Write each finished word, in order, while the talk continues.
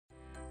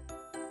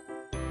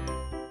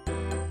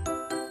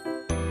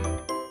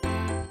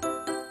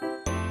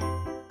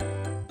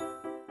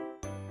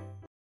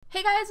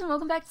Hey guys, and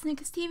welcome back to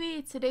Snickers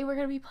TV. Today we're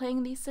going to be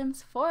playing The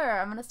Sims 4.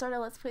 I'm going to start a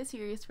Let's Play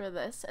series for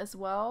this as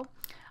well.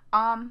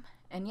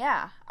 And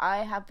yeah, I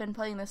have been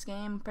playing this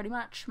game pretty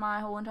much my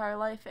whole entire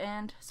life,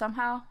 and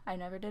somehow I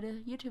never did a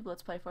YouTube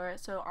Let's Play for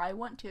it, so I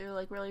want to,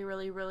 like,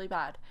 really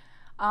bad.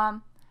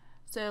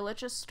 So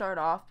let's just start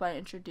off by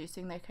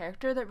introducing the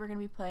character that we're going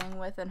to be playing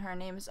with, and her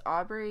name is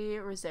Aubrey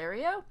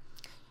Rosario,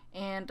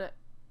 and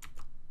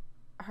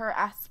her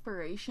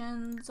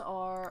aspirations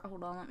are,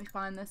 hold on, let me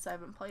find this, I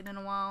haven't played in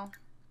a while.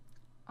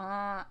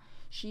 Her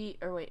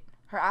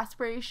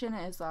aspiration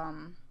is,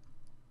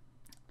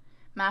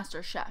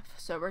 Master Chef.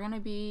 So we're gonna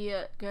be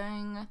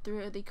going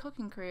through the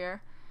cooking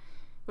career,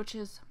 which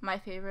is my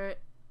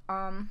favorite.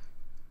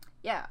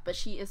 Yeah, but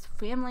she is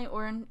family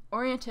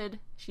oriented.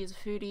 She's a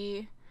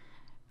foodie.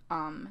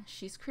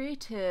 She's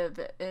creative,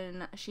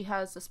 and she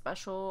has a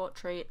special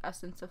trait, a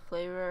sense of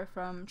flavor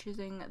from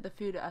choosing the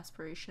food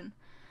aspiration.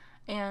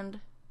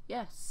 And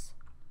yes,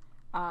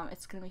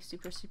 it's gonna be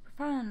super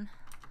fun.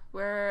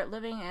 We're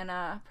living in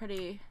a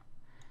pretty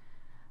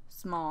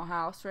small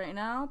house right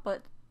now,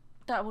 but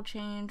that will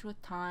change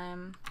with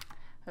time,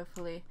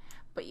 hopefully.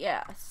 But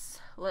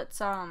yes,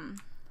 let's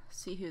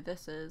see who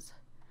this is.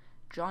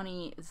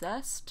 Johnny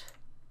Zest.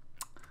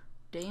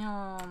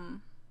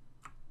 Damn.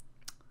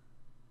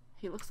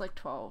 He looks like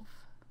 12.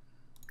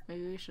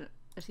 Maybe we should,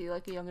 is he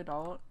like a young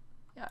adult?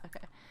 Yeah,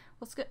 okay.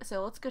 Let's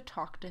go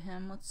talk to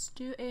him. Let's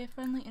do a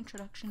friendly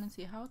introduction and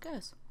see how it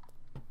goes.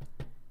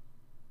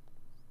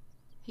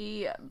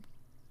 He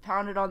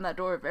pounded on that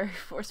door very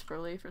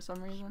forcefully for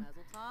some reason.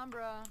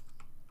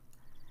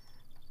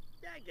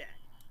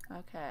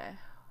 Okay.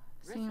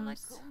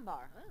 Seems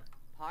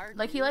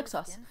like he likes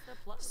us.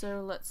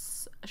 So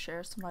let's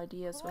share some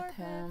ideas with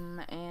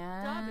him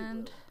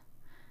and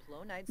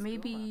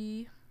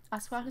maybe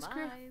ask about his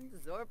career.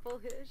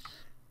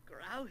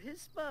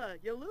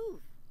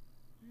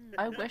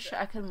 I wish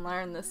I could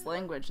learn this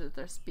language that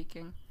they're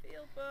speaking.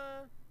 It's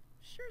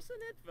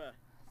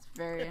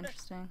very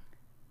interesting.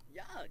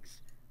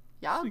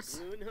 Yogs?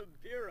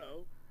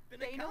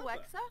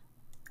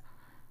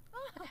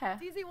 Okay.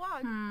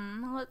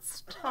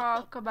 Let's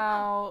talk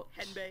about...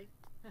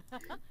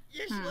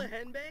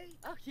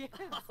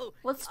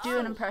 Let's do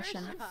an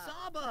impression.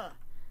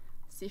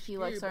 See if he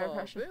likes our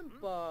impression.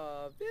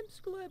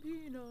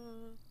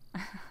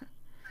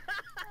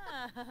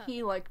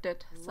 He liked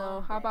it.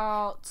 So how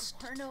about...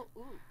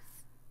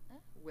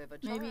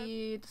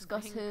 maybe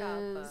discuss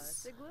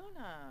his...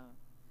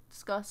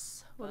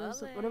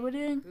 what are we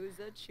doing?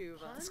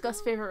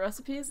 Discuss favorite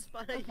recipes?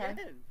 Okay.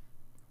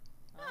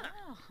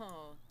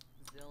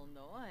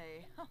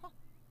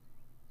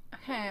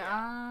 Okay,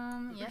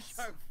 yes.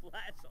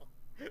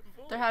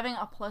 They're having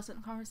a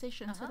pleasant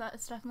conversation, so that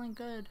is definitely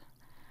good.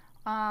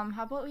 How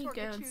about we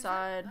go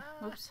inside?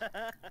 Oops.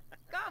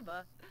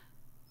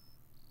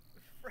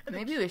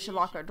 Maybe we should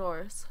lock our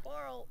doors.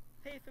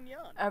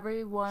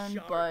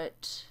 Everyone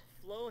but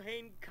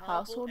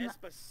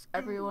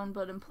everyone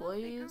but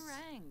employees.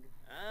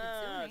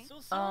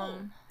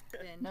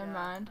 Never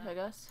mind, I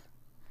guess.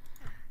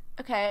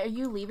 Okay, are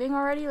you leaving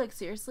already? Like,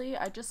 seriously?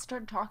 I just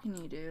started talking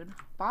to you, dude.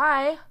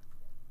 Bye!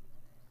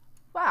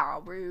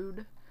 Wow,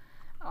 rude.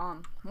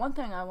 One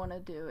thing I want to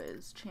do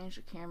is change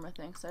the camera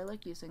thing, because I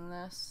like using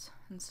this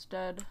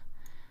instead.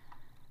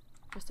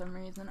 For some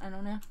reason, I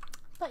don't know.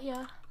 But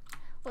yeah,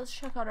 let's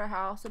check out our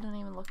house. I didn't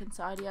even look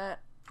inside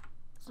yet.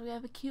 So we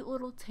have a cute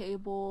little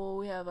table.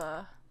 We have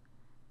a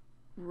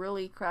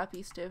really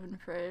crappy stove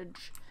and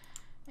fridge.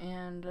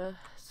 And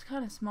it's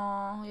kind of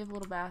small. We have a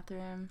little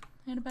bathroom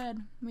and a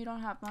bed. We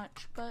don't have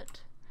much, but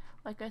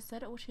like I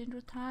said, it will change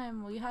with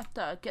time. We have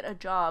to get a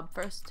job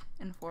first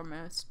and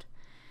foremost.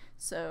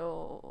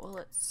 So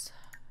let's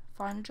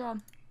find a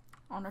job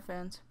on our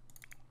phones.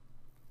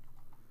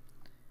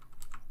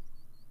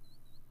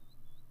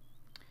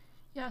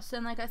 Yes,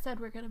 and like I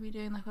said, we're going to be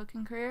doing the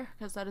cooking career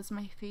because that is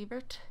my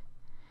favorite.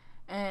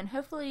 And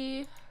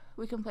hopefully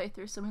we can play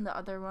through some of the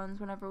other ones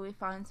whenever we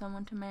find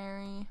someone to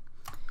marry.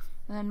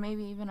 And then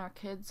maybe even our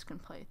kids can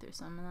play through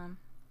some of them.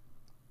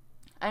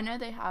 I know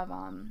they have,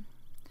 I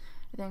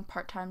think,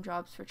 part-time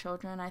jobs for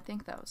children. I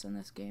think that was in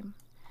this game.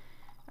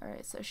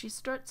 Alright, so she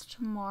starts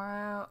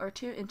tomorrow, or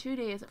in 2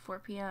 days at 4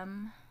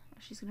 p.m.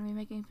 She's going to be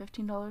making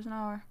 $15 an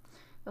hour.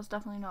 That's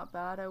definitely not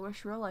bad. I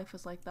wish real life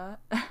was like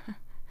that.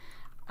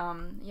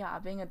 Yeah,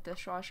 being a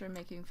dishwasher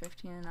making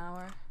 $15 an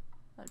hour,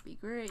 that'd be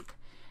great.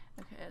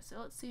 Okay, so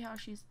let's see how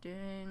she's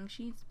doing.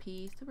 She's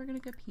pee, so we're going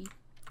to go pee.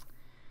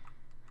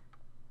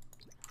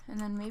 And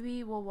then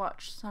maybe we'll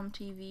watch some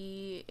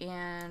TV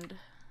and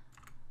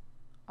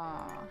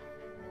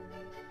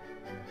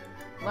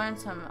learn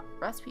some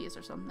recipes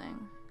or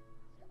something.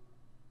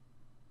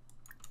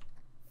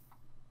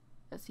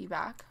 Is he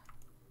back?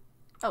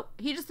 Oh,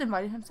 he just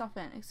invited himself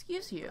in.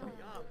 Excuse you.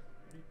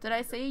 Did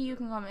I say you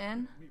can come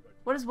in?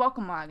 What is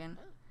welcome wagon?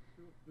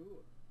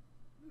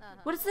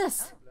 What is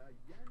this?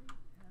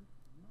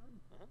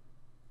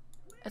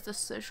 It's a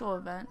social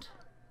event.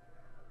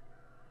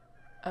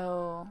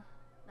 Oh.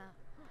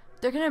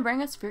 They're gonna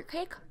bring us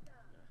fruitcake?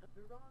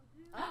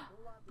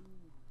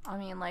 I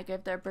mean, like,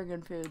 if they're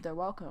bringing food, they're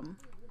welcome.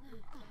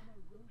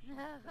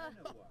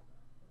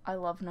 I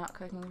love not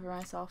cooking for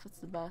myself. It's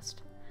the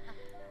best.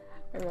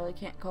 I really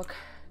can't cook.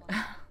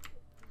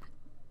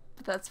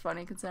 But that's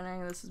funny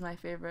considering this is my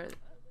favorite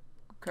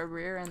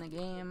career in the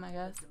game, I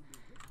guess.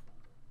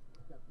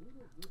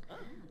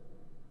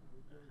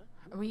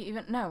 Are we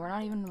even? No, we're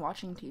not even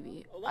watching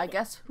TV. I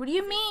guess. What do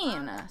you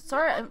mean?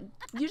 Sorry,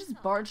 you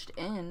just barged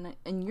in,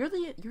 and you're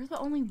the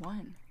only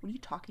one. What are you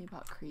talking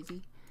about,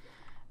 crazy?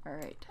 All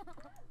right.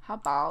 How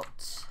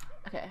about?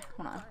 Okay,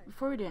 hold on.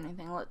 Before we do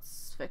anything,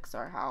 let's fix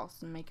our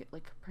house and make it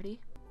like pretty.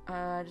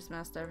 I just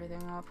messed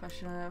everything up. I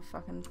should have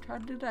fucking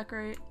tried to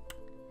decorate.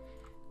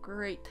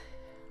 Great.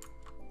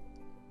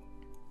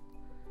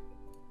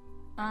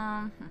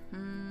 I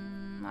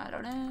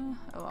don't know.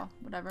 Oh well,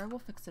 whatever. We'll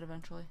fix it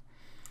eventually.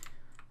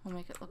 We'll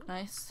make it look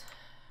nice.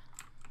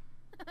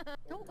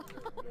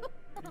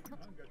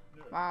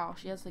 Wow,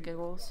 she has the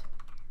giggles.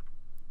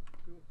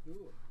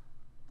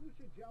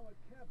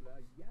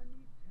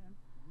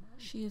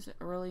 She's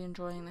really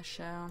enjoying the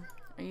show.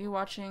 Are you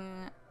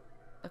watching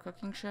the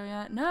cooking show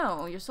yet?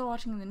 No, you're still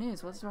watching the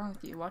news. What's wrong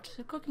with you? Watch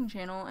the cooking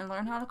channel and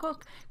learn how to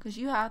cook, because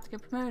you have to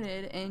get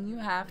promoted and you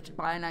have to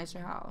buy a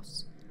nicer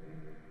house.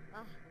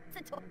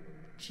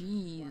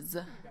 Jeez.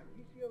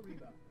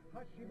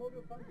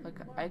 Like,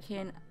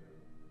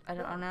 I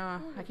don't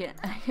know. I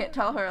can't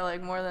tell her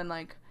like more than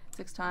like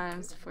 6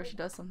 times before she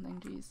does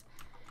something. Jeez.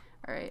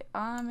 Alright,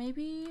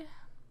 maybe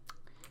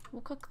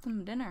we'll cook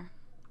some dinner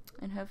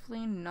and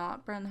hopefully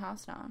not burn the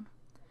house down.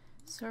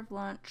 Serve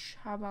lunch.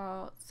 How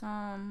about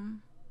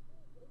some...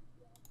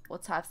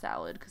 Let's have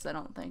salad, because I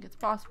don't think it's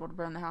possible to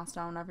burn the house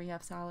down whenever you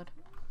have salad.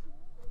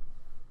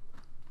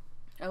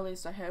 At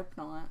least I hope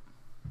not.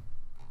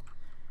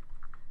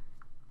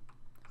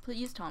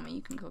 Please tell me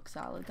you can cook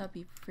salad. That'd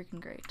be freaking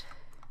great.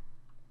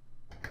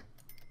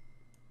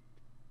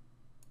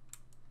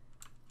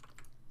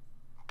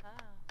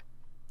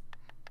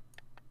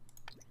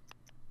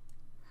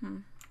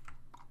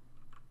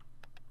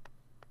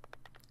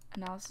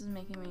 Now this is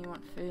making me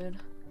want food.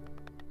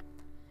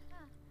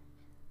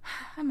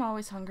 I'm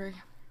always hungry.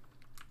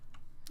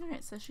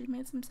 Alright, so she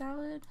made some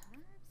salad.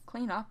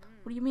 Clean up?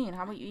 What do you mean?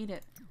 How about you eat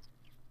it?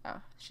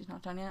 Oh, she's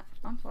not done yet?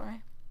 I'm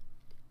sorry.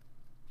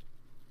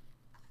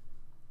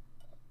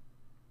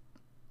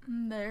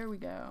 There we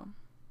go.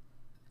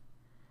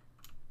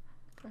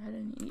 Go ahead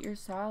and eat your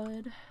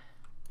salad.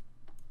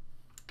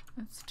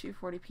 It's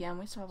 2:40 p.m.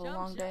 We still have a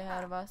long day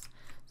ahead of us.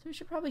 So we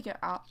should probably get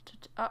out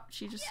to... Oh,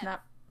 she just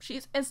snapped.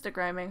 She's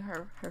Instagramming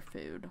her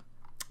food.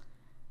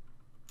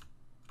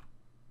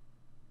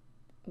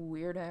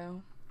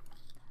 Weirdo.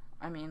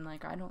 I mean,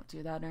 like, I don't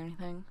do that or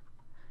anything.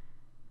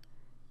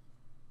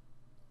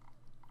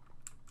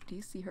 Do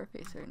you see her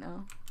face right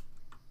now?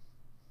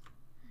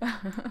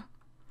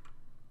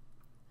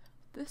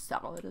 This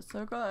salad is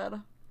so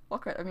good.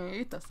 Look at me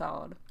eat the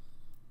salad.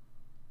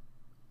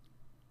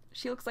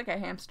 She looks like a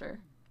hamster.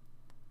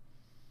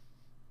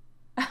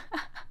 I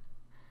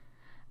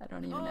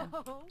don't even know.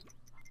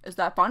 Is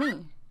that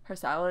funny? Her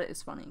salad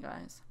is funny,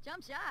 guys.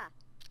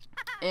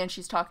 And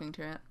she's talking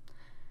to it.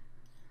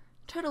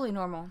 Totally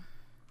normal.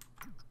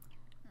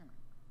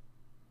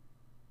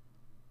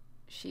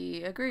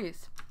 She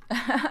agrees.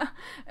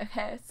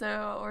 Okay,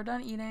 so we're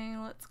done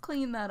eating. Let's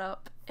clean that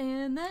up.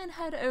 And then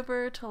head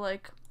over to,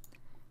 like,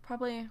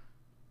 probably,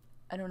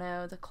 I don't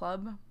know, the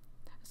club.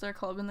 Is there a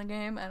club in the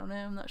game? I don't know.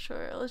 I'm not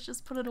sure. Let's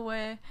just put it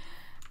away.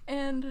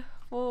 And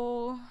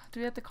we'll...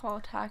 Do we have to call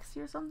a taxi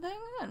or something?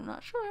 I'm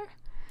not sure.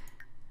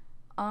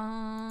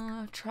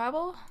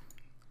 Travel?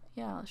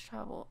 Yeah, let's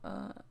travel.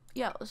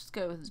 Yeah, let's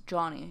go with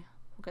Johnny.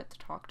 We'll get to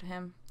talk to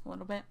him a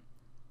little bit.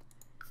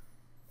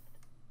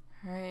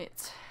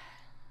 Alright.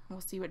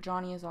 We'll see what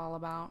Johnny is all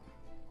about.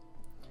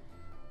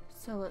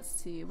 So let's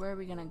see, where are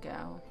we gonna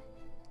go?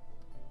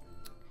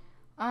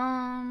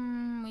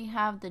 We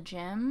have the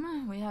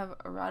gym. We have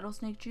a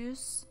rattlesnake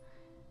juice.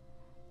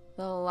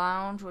 The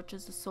lounge, which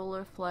is the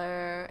solar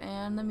flare,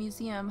 and the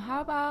museum.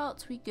 How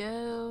about we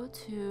go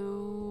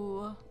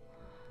to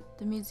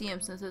the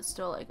museum since it's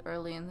still like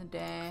early in the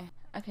day?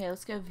 Okay,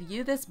 let's go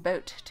view this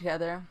boat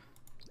together.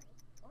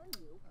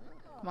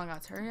 Come on,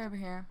 guys, hurry over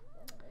here.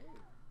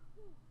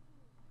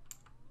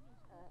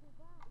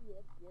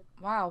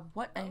 Wow,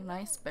 what a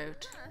nice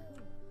boat.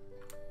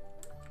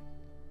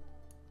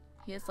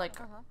 He has like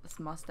this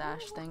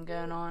mustache thing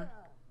going on.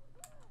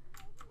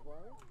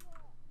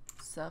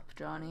 Sup,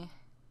 Johnny?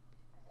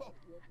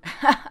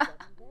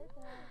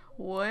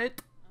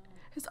 What?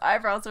 His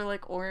eyebrows are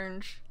like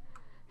orange.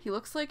 He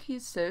looks like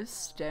he's so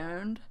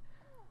stoned.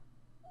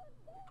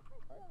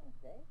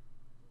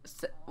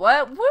 So,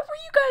 what were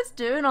you guys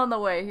doing on the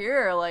way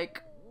here?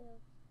 Like,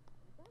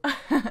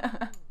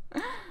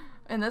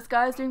 and this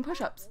guy's doing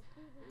push-ups.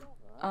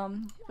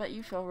 But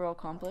you feel real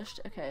accomplished.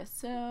 Okay,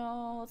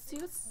 so let's see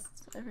what's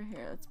over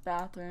here. It's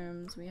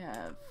bathrooms. We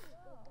have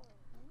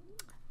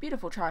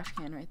beautiful trash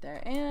can right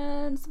there,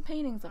 and some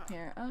paintings up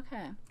here.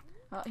 Okay.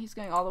 Oh, he's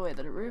going all the way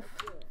to the roof.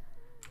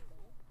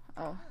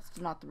 Oh, it's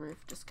not the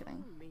roof. Just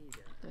kidding.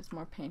 There's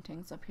more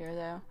paintings up here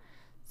though.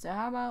 So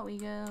how about we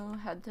go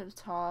head to the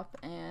top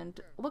and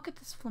look at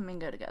this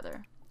flamingo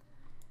together.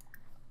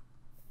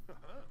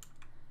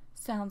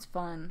 Sounds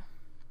fun.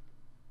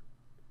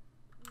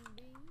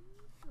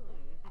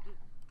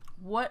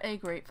 What a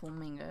great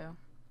flamingo.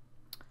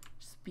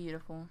 Just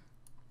beautiful.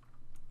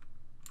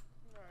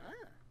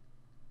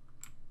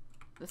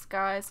 This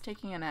guy's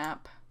taking a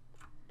nap.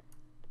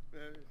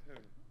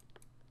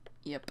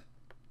 Yep.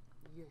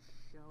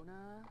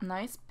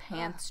 Nice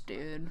pants,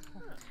 dude.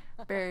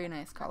 Very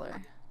nice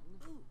color.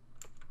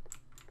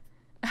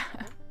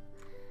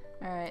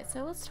 Alright,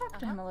 so let's talk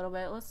to him a little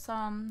bit. Let's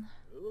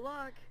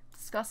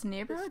discuss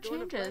neighborhood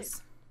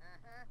changes.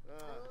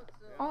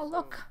 Oh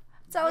look,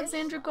 it's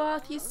Alexander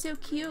Goth. He's so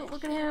cute.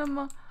 Look at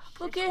him.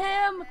 Look at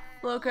him.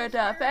 Look at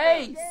that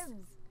face.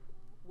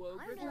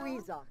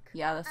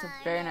 Yeah, that's a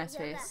very nice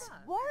face.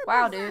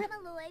 Wow, dude.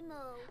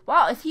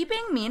 Wow, is he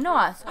being mean to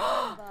us?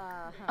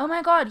 Oh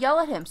my god, yell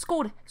at him.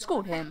 Scold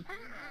him.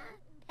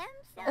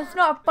 It's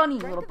not funny,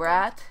 little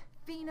brat.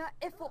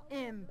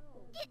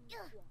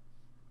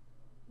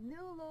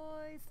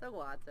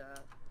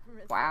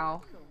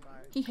 Wow.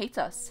 He hates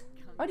us.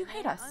 Why do you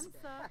hate us?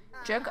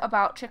 Joke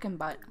about chicken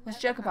butt. Let's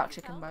joke about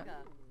chicken butt.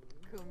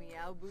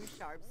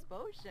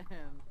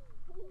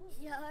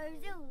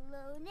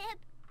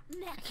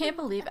 I can't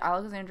believe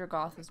Alexander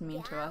Goth is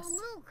mean to us.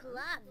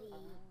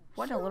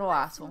 What a little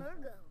asshole.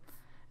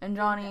 And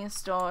Johnny is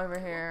still over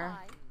here.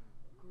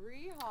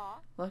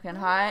 Looking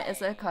high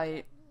as a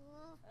kite.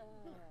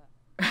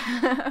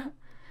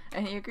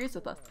 And he agrees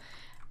with us.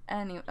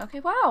 Anyway, okay,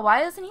 wow,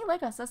 why doesn't he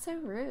like us? That's so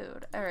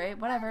rude. Alright,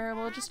 whatever,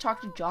 we'll just talk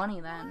to Johnny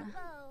then.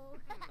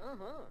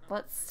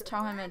 Let's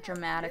tell him a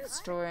dramatic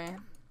story.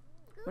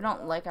 We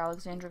don't like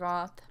Alexander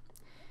Goth.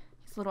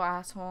 He's a little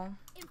asshole.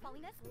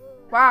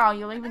 Wow,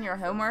 you're leaving your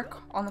homework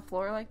on the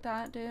floor like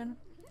that, dude?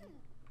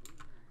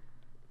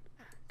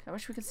 I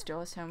wish we could steal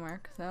his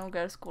homework. Then we'll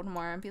go to school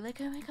tomorrow and be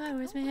like, oh my god,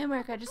 where's my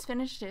homework? I just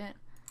finished it.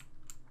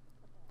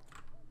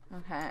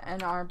 Okay,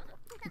 and our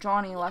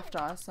Johnny left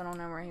us. I don't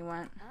know where he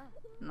went.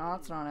 No,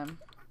 that's not him.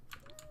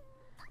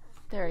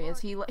 There he is.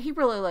 He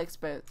really likes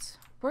boats.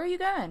 Where are you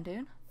going,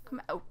 dude? Come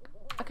out.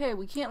 Okay,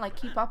 we can't like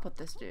keep up with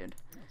this dude.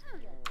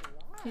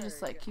 He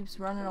just like keeps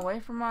running away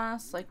from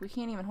us. Like we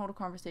can't even hold a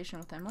conversation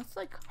with him. Let's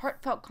like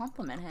heartfelt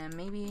compliment him.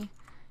 Maybe.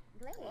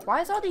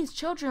 Why is all these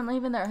children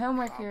leaving their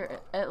homework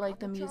here at like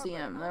the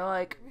museum? They're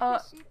like,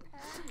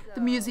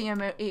 the museum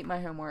ate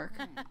my homework.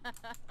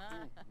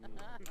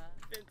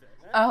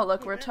 Oh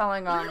look, we're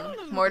telling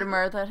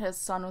Mortimer that his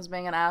son was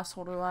being an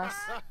asshole to us.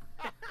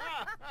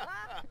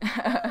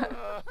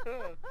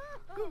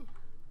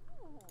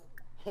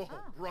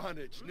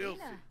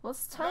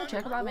 Let's tell a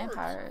joke about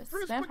vampires.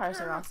 Vampires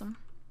are awesome.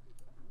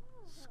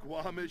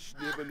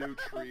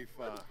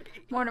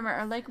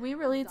 Mortimer, like, we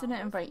really didn't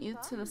invite you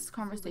to this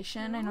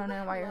conversation. I don't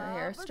know why you're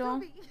here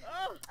still.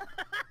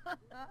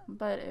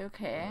 But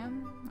okay.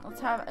 Let's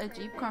have a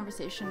deep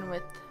conversation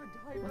with,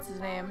 what's his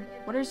name?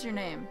 What is your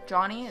name?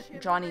 Johnny?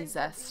 Johnny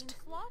Zest.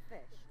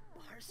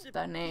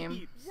 That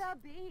name.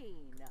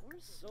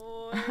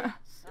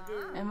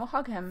 And we'll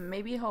hug him.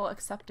 Maybe he'll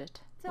accept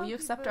it. Will you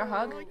accept our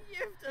hug?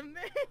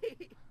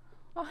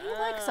 Oh, he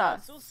likes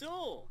us.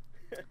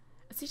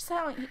 Is he just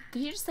saying, did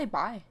he just say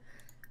bye?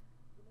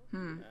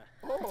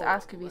 Let's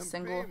ask if he's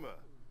single.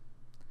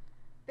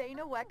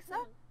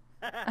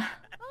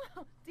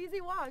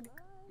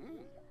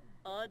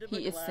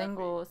 He is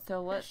single,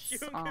 so let's,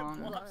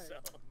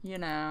 you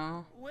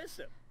know,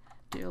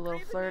 do a little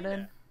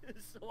flirting.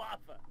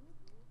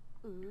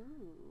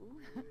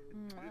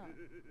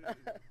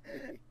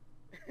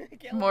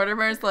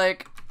 Mortimer's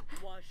like,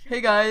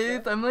 hey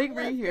guys, I'm like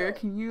right here.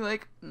 Can you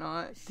like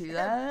not do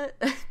that?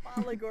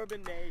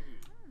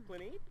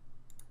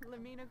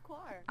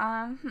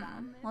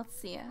 Let's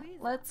see.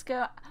 Let's go.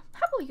 How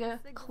about we go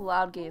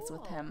cloud gaze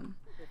with him?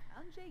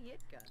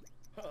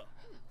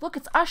 Look,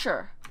 it's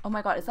Usher. Oh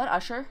my god, is that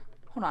Usher?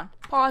 Hold on.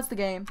 Pause the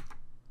game.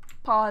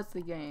 Pause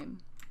the game.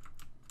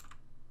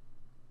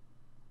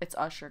 It's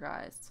Usher,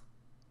 guys.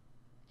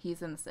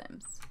 He's in The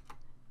Sims.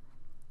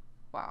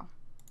 Wow.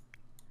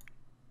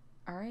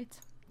 Alright.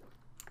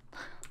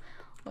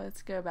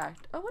 Let's go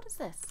back. Oh, what is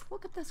this?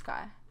 Look at this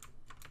guy.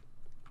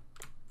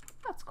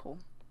 That's cool.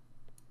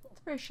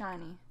 It's very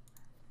shiny.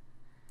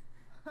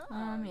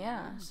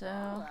 Yeah, so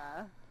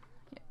yeah,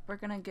 we're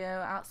gonna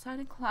go outside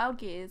and cloud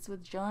gaze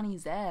with Johnny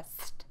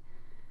Zest.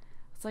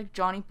 It's like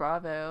Johnny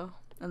Bravo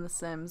in The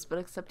Sims, but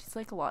except he's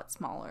like a lot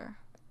smaller.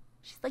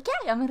 She's like,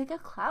 hey, I'm gonna go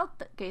cloud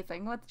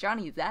gazing with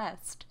Johnny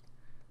Zest.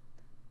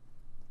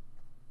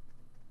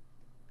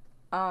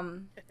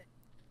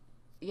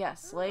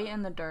 Yes, lay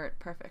in the dirt.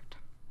 Perfect.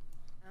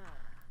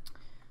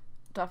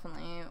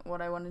 Definitely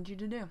what I wanted you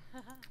to do.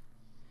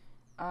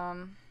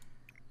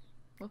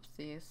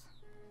 Whoopsies.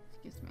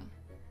 Excuse me.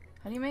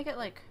 How do you make it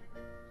like...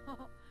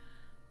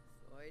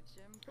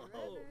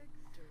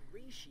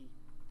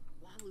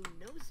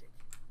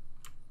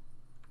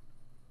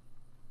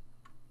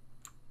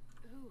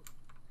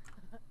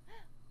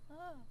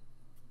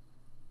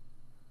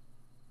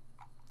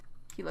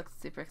 He looks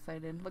super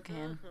excited. Look at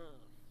him.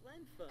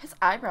 His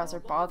eyebrows are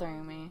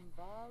bothering me.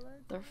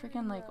 They're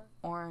freaking like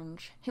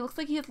orange. He looks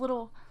like he has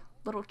little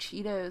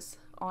Cheetos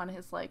on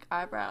his like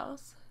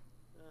eyebrows.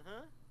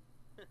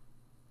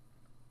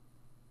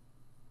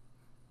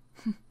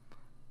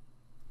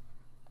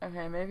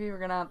 Okay, maybe we're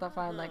gonna have to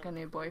find like a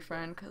new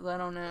boyfriend, because I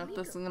don't know if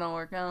this is gonna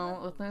work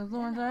out with those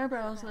orange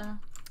eyebrows though.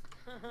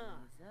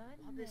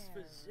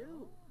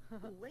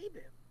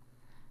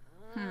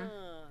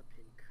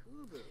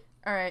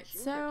 Alright,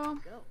 so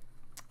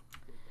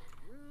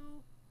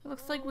it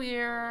looks like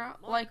we're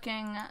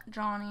liking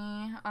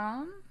Johnny.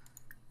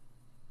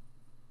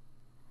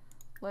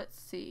 Let's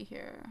see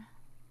here.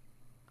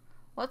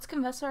 Let's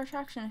confess our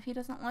attraction. If he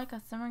doesn't like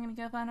us, then we're gonna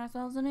go find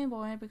ourselves a new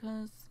boy,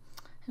 because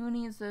who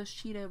needs those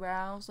Cheeto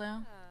brows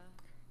though?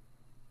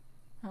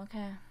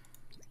 Okay.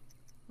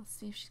 Let's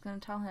see if she's gonna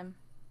tell him.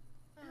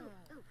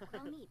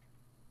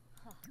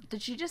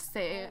 Did she just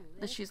say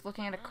that she's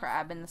looking at a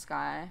crab in the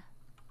sky?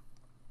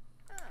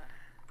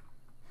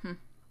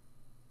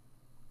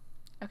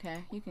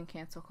 Okay, you can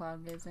cancel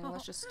cloud gazing.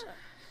 Let's just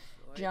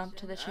jump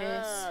to the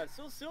chase.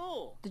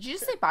 Did you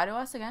just say bye to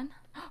us again?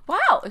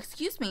 Wow,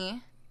 excuse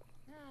me.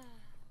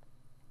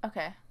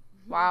 Okay.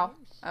 Wow.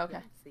 Okay.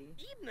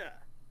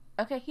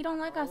 Okay, he don't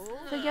like us.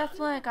 So guess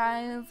what,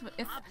 guys?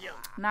 It's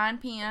 9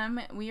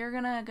 p.m. We are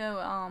gonna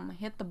go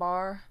hit the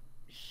bar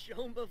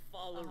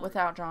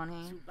without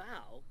Johnny.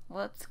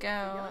 Let's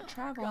go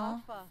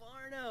travel.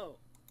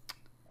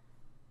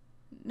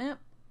 Nope,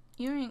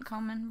 you ain't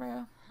coming,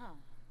 bro.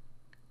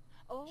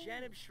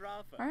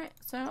 Alright,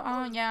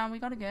 so yeah, we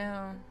gotta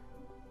go.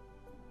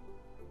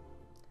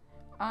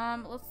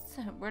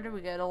 Where do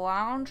we go? The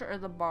lounge or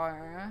the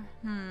bar?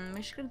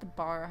 We should go to the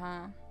bar,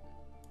 huh?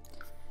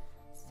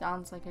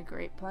 Sounds like a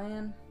great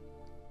plan.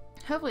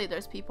 Hopefully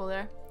there's people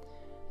there.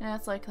 And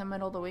it's like the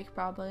middle of the week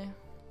probably.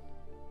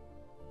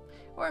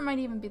 Or it might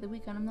even be the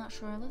weekend, I'm not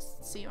sure. Let's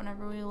see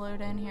whenever we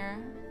load in here.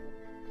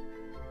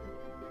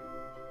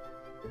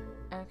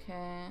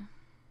 Okay.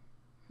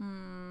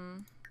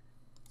 Simology,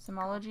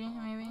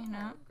 maybe?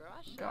 No.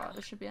 God,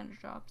 this should be under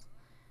jobs.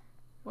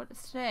 What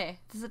is today?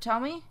 Does it tell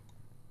me?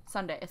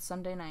 Sunday. It's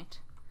Sunday night.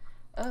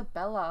 Oh,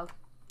 Bella.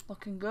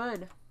 Looking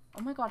good.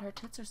 Oh my god, her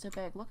tits are so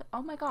big. Look at—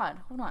 oh my god,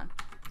 hold on.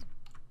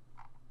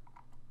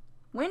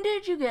 When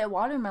did you get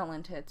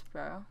watermelon tits,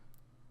 bro?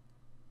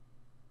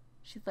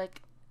 She's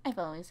like, I've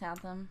always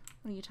had them.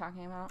 What are you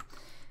talking about?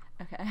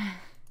 Okay.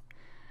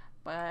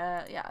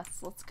 But, yes,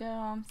 let's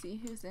go see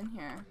who's in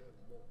here.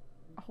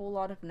 A whole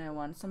lot of no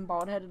one. Some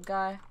bald-headed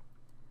guy.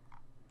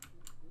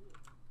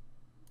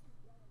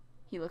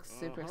 He looks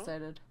super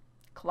excited.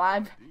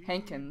 Clive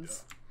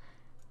Hankins.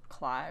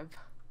 Clive.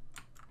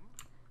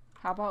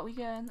 How about we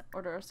go and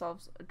order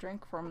ourselves a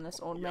drink from this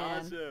old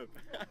man?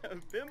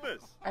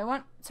 I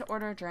want to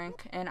order a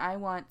drink, and I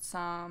want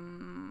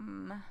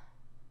some—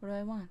 what do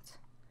I want?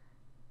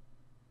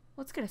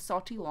 Let's get a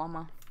salty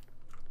llama.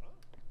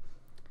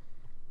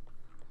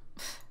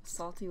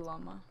 Salty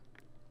llama.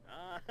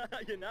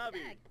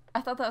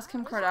 I thought that was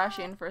Kim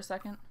Kardashian for a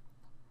second.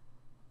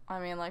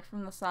 I mean, like,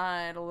 from the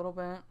side a little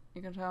bit,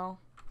 you can tell.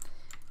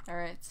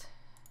 Alright.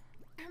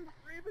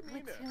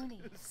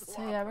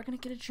 So yeah, we're gonna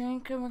get a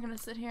drink and we're gonna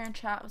sit here and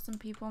chat with some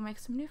people, make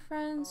some new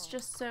friends,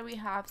 just so we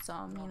have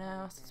some, you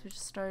know, since we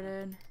just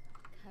started.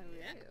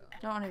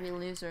 Don't want to be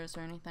losers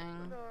or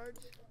anything.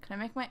 Can I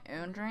make my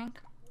own drink?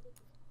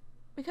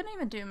 We couldn't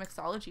even do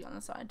mixology on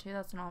the side too,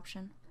 that's an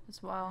option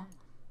as well.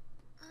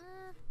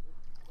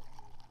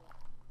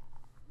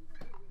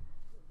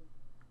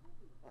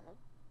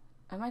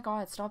 Oh my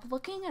god, stop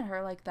looking at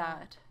her like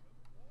that.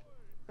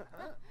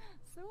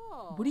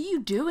 What are you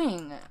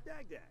doing?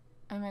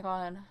 Oh my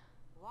god.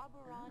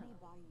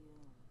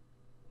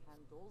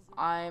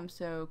 I'm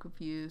so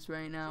confused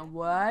right now.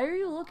 Why are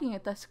you looking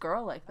at this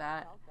girl like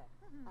that?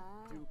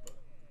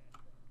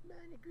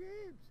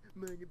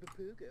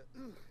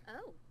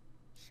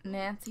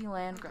 Nancy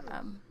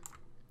Landgrab.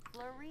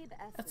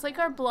 It's like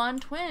our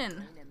blonde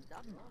twin.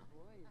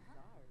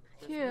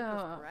 Cute.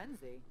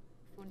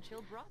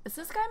 Is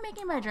this guy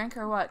making my drink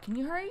or what? Can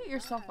you hurry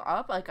yourself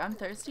up? Like, I'm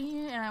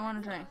thirsty and I want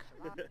a drink.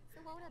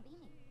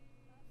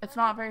 It's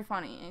not very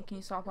funny. Can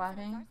you stop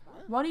laughing?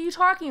 What are you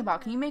talking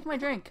about? Can you make my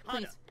drink,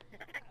 please?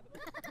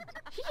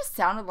 He just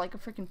sounded like a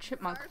freaking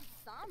chipmunk.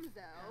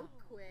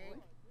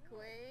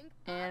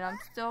 And I'm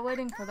still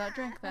waiting for that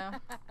drink, though.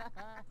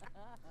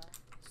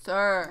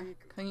 Sir,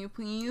 can you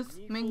please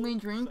make me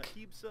drink?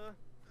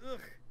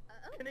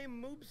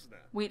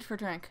 Wait for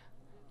drink.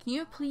 Can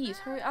you please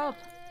hurry up?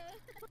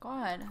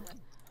 God.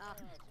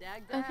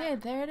 Okay,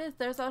 there it is.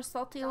 There's our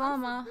salty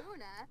llama.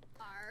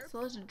 So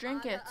let's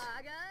drink it.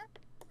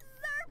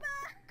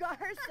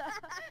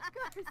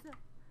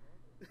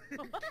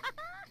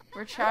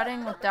 We're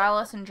chatting with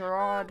Dallas and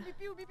Gerard.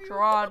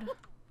 Gerard.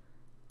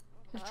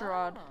 Who's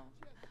Gerard?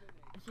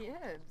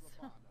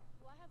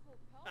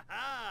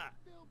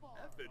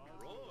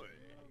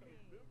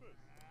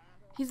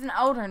 He's an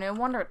elder, no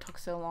wonder it took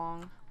so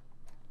long.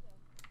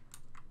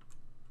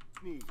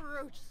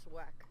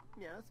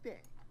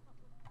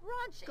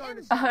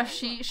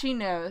 She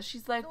knows.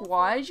 She's like,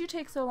 why did you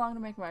take so long to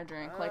make my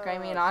drink? Like, I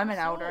mean, I'm an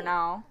elder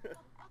now.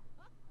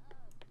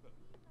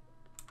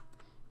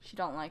 She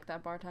don't like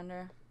that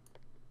bartender.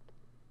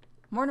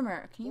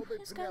 Mortimer, can you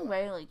please go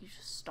away? Like, you're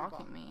just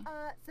stalking me.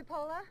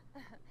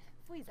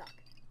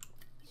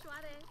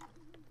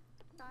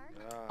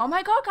 Oh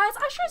my god, guys,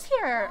 Usher's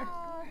here!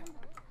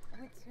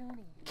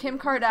 Kim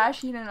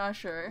Kardashian and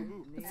Usher.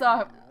 What's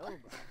up?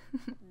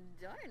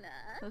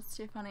 That's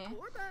too funny.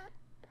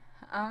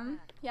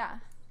 Yeah.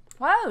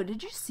 Whoa,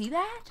 did you see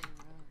that?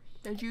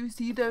 Did you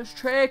see those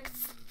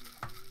tricks?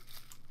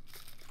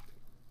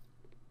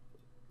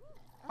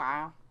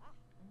 Wow.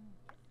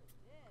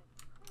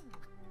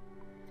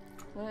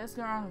 What is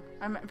going on?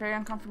 I'm very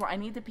uncomfortable. I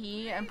need to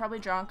pee. I'm probably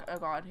drunk. Oh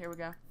god, here we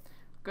go.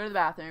 Go to the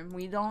bathroom.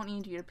 We don't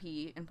need you to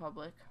pee in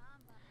public.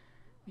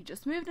 We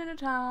just moved into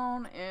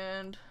town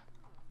and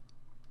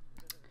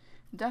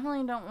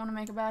definitely don't want to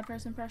make a bad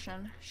first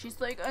impression.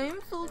 She's like, I'm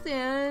so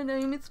sad.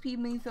 I must pee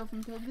myself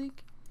in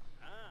public.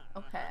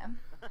 Okay.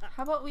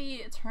 How about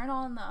we turn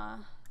on the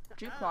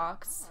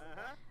jukebox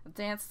and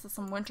dance to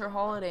some winter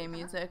holiday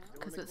music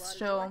because it's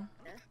still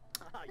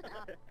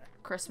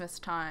Christmas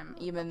time,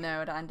 even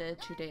though it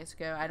ended 2 days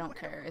ago. I don't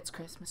care. It's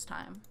Christmas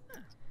time.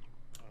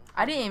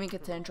 I didn't even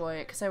get to enjoy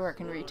it because I work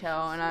in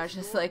retail and I was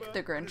just like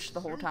the Grinch the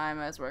whole time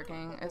I was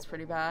working. It's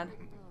pretty bad.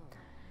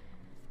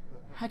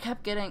 I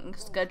kept getting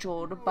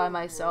scheduled by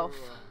myself,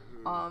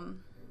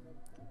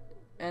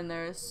 and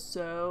there's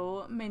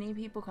so many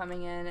people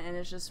coming in and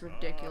it's just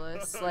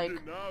ridiculous. Like,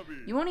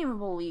 you won't even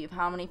believe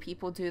how many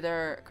people do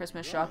their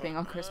Christmas shopping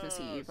on Christmas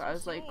Eve. I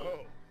was like,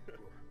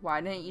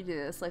 why didn't you do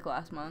this like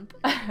last month?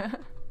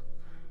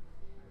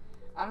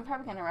 I'm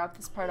probably gonna wrap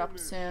this part up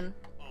soon.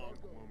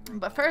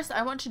 But first,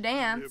 I want to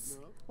dance.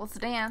 Let's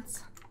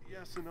dance.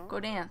 Go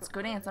dance.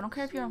 Go dance. I don't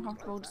care if you're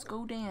uncomfortable. Just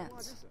go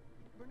dance.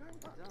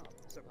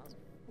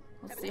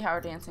 Let's see how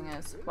her dancing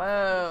is.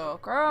 Whoa,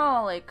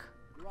 girl, like...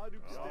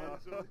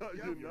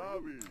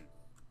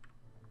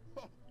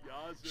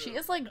 She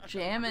is like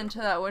jamming to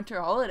that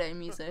winter holiday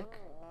music.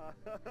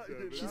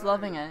 She's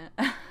loving it.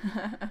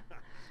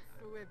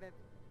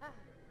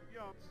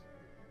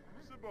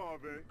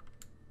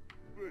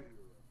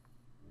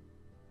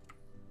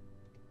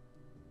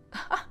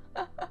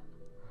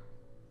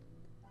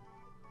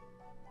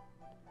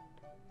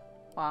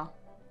 Wow.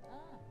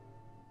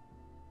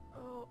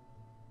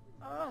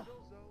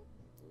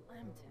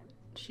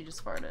 She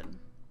just farted.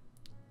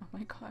 Oh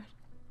my god.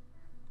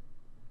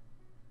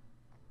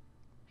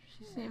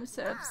 She seems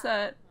so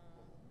upset.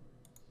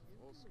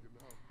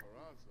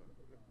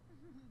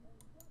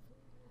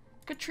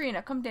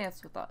 Katrina, come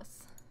dance with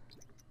us.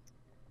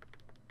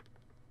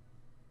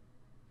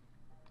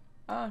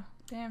 Oh,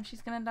 damn,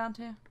 she's gonna down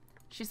too.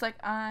 She's like,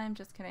 I'm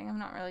just kidding. I'm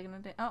not really gonna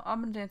dance. Oh,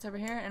 I'm gonna dance over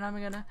here, and I'm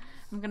gonna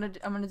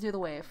do the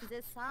wave.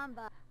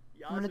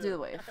 I'm gonna do the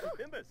wave.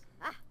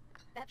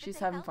 She's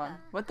having fun.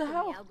 What the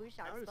hell?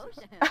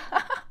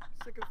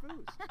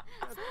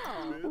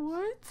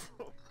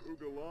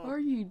 What are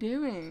you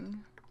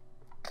doing?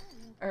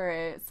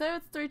 Alright, so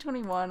it's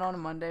 3:21 on a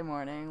Monday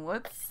morning.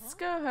 Let's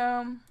go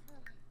home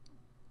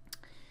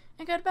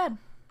and go to bed.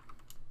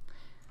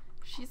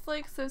 She's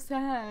like so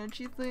sad.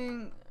 She's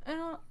like, I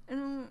don't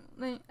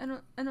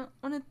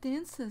want to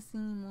dance this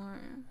anymore.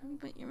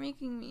 But you're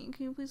making me.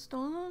 Can you please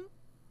stop?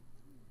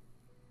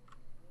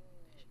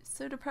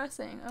 So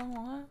depressing.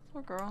 Oh,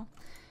 poor girl.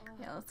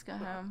 Yeah, let's go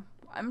home.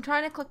 I'm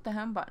trying to click the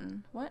home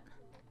button. What?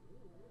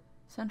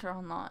 Center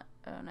unlock.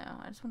 Oh no,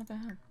 I just want to go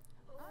home.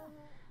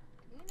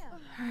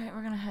 Alright,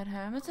 we're gonna head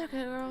home. It's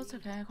okay, girl. It's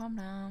okay. Calm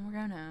down. We're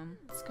going home.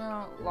 Let's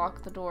go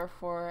lock the door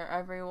for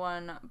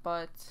everyone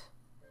but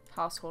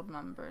household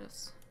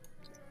members.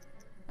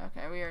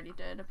 Okay, we already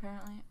did,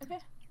 apparently. Okay,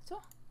 so,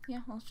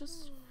 yeah,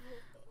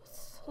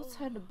 let's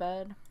head to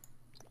bed.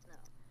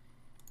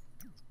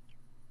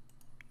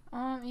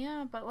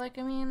 Yeah, but, like,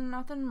 I mean,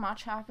 nothing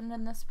much happened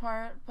in this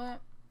part, but,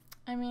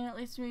 I mean, at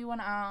least we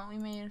went out, we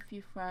made a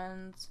few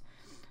friends.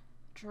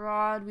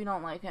 Gerard, we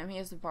don't like him, he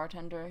is the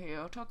bartender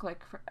who took,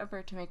 like,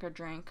 forever to make our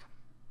drink.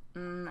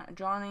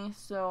 Johnny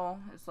still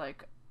is,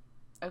 like,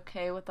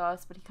 okay with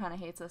us, but he kind of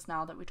hates us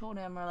now that we told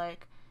him. We're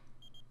like,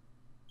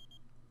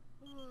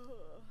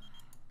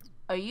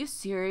 are you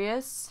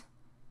serious?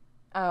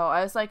 Oh,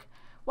 I was like,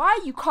 why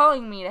are you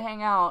calling me to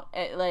hang out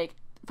at, like,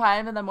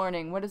 5 in the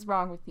morning? What is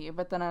wrong with you?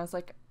 But then I was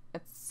like,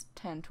 it's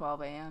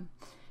 10-12 a.m.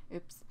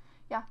 Oops.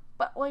 Yeah,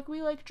 but, like,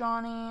 we like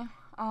Johnny.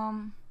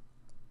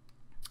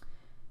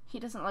 He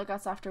doesn't like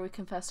us after we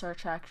confessed our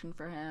attraction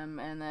for him,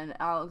 and then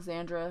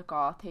Alexandra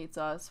Goth hates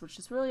us, which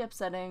is really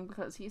upsetting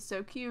because he's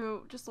so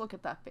cute. Just look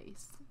at that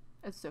face.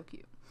 It's so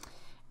cute.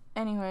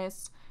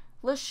 Anyways,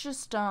 let's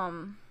just,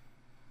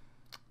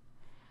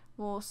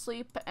 we'll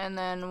sleep, and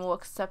then we'll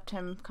accept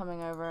him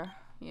coming over.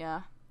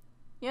 Yeah.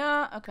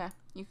 Yeah, okay.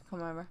 You can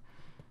come over.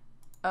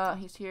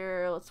 He's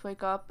here. Let's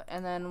wake up,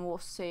 and then we'll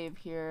save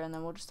here, and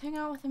then we'll just hang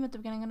out with him at the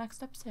beginning of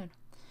next episode.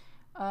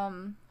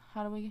 How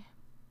do we...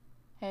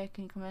 Hey,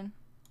 can you come in?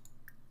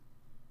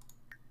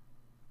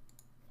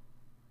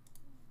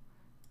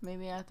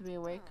 Maybe I have to be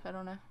awake. I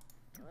don't know.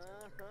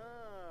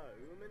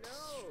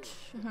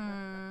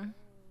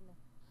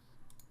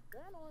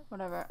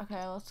 Whatever.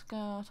 Okay, let's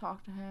go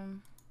talk to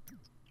him.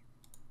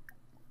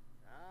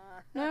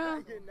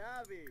 No.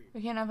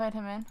 We can't invite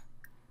him in.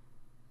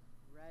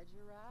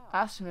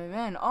 Ask him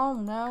in. Oh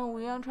no,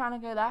 we aren't trying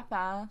to go that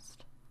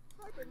fast.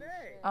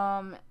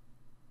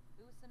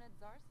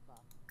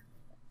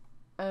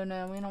 Oh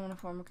no, we don't want to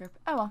form a group.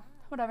 Oh well,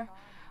 whatever.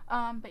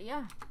 But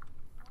yeah.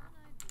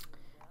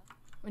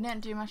 We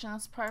didn't do much in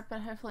this part, but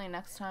hopefully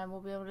next time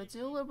we'll be able to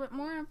do a little bit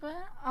more. But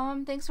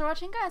thanks for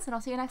watching, guys, and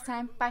I'll see you next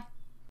time. Bye.